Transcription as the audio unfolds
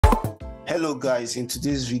Hello guys, in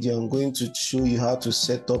today's video I'm going to show you how to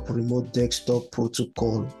set up remote desktop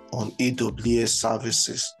protocol on AWS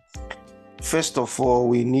services. First of all,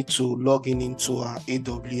 we need to log in into our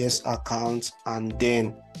AWS account and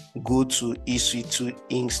then go to EC2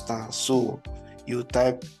 instance. So you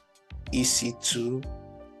type EC2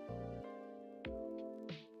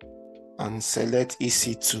 and select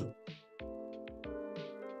EC2.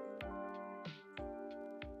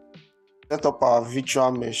 Set up our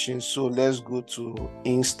virtual machine, so let's go to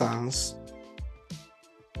instance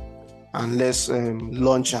and let's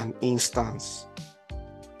launch an instance.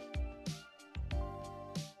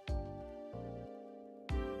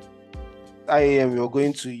 IAM, you're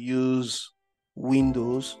going to use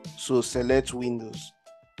Windows, so select Windows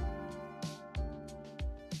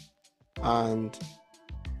and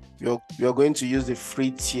you're going to use the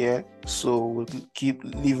free tier, so we'll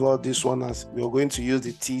leave all this one as we're going to use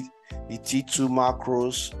the T2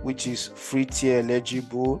 macros, which is free tier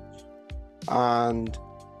eligible. And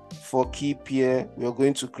for key pair, we're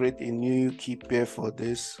going to create a new key pair for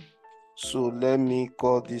this. So let me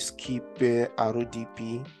call this key pair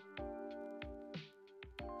RDP.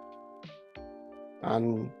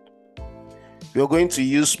 And we're going to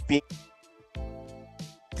use pin.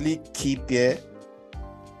 Click key pair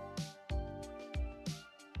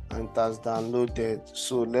and it has downloaded.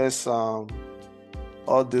 So let's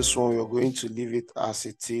all this one, we're going to leave it as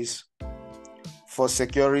it is. For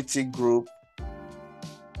security group,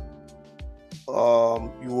 you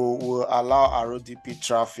will allow RDP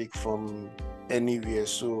traffic from anywhere.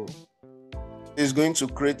 So it's going to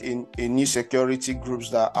create a new security groups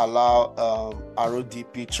that allow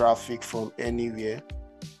RDP traffic from anywhere.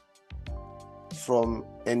 So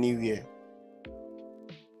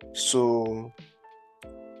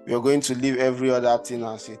we are going to leave every other thing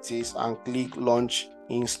as it is and click launch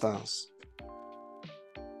instance.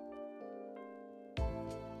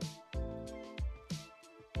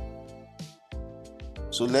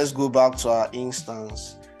 So let's go back to our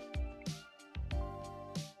instance.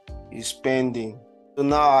 It's pending. So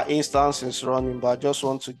now our instance is running, but I just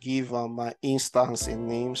want to give my instance a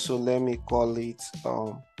name. So let me call it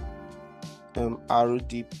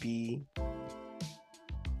RDP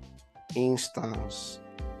instance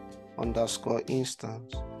 _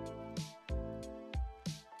 instance.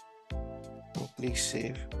 And click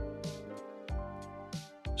save.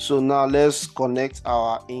 So now let's connect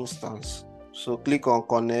our instance. So click on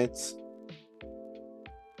connect,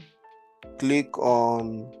 click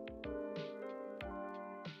on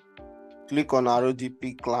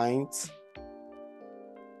RDP client,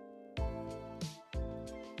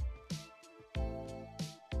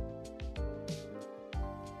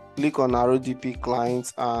 click on RDP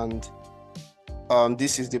client, and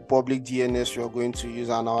this is the public DNS you're going to use,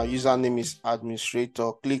 and our username is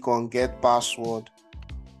administrator. Click on get password.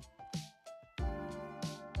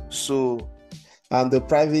 So, and the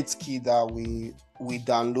private key that we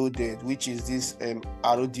downloaded, which is this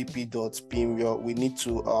rdp.pim, we need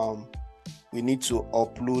to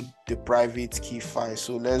upload the private key file.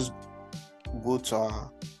 So let's go to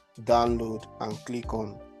our download and click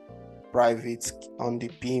on private on the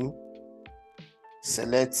PIM,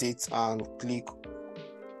 select it and click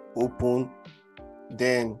open.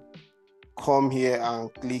 Then come here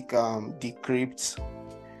and click decrypt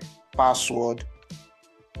password.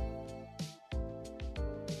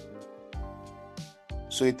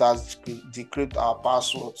 So it has decrypted our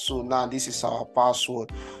password. So now this is our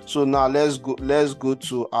password. So now let's go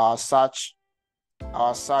to our search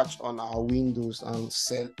on our Windows and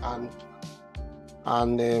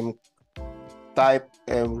type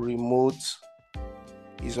remote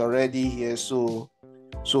is already here. So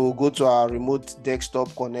we'll go to our remote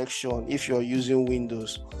desktop connection. If you're using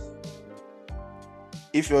Windows,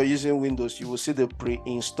 you will see the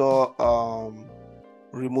pre-install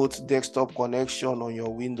remote desktop connection on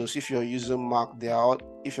your Windows. If you're using Mac,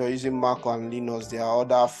 if you're using Mac on Linux, there are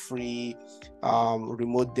other free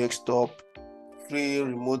remote desktop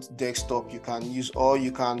you can use, or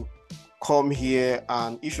you can come here,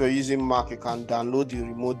 and if you're using Mac, you can download the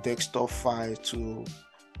remote desktop file to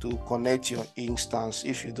connect your instance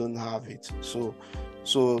if you don't have it. So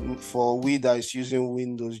for we that is using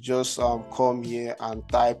Windows, just come here and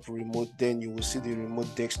type remote, then you will see the remote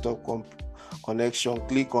desktop connection.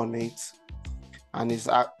 Click on it and it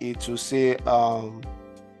will say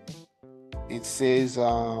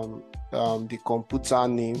the computer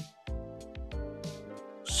name.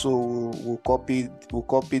 So we'll copy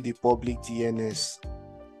the public DNS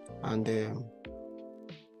and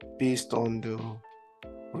paste on the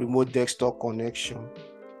remote desktop connection.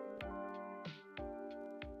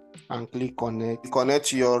 and click connect. Connect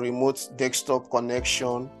to your remote desktop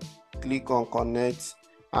connection, click on connect,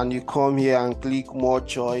 and you come here and click more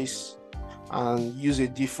choice and use a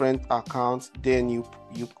different account. Then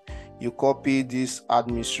you copy this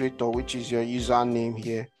administrator, which is your username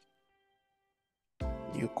here.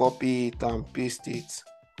 You copy it and paste it,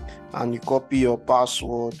 and you copy your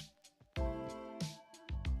password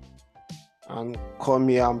and come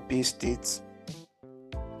here and paste it,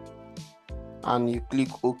 and you click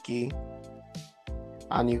OK,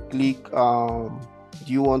 and you click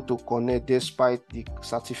do you want to connect despite the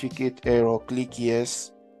certificate error? Click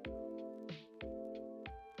yes.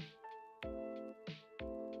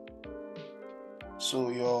 So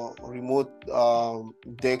your remote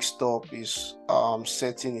desktop is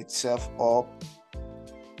setting itself up.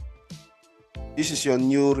 This is your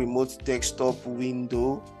new remote desktop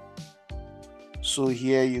window. So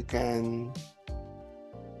here you can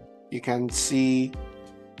see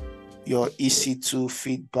your EC2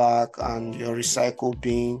 feedback and your recycle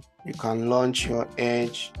bin. You can launch your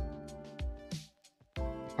Edge.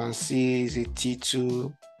 You can see it's a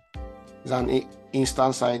T2. It's an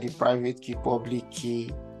instance ID, private key, public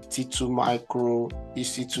key, T2 micro,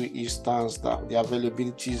 EC2 instance. That the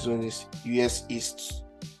availability zone is US East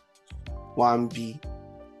 1B.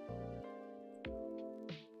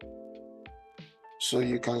 So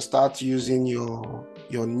you can start using your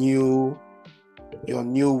new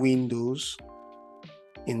Windows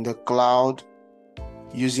in the cloud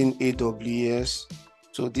using AWS.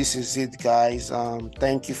 So this is it, guys.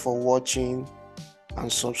 Thank you for watching,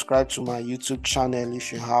 and subscribe to my YouTube channel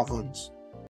if you haven't.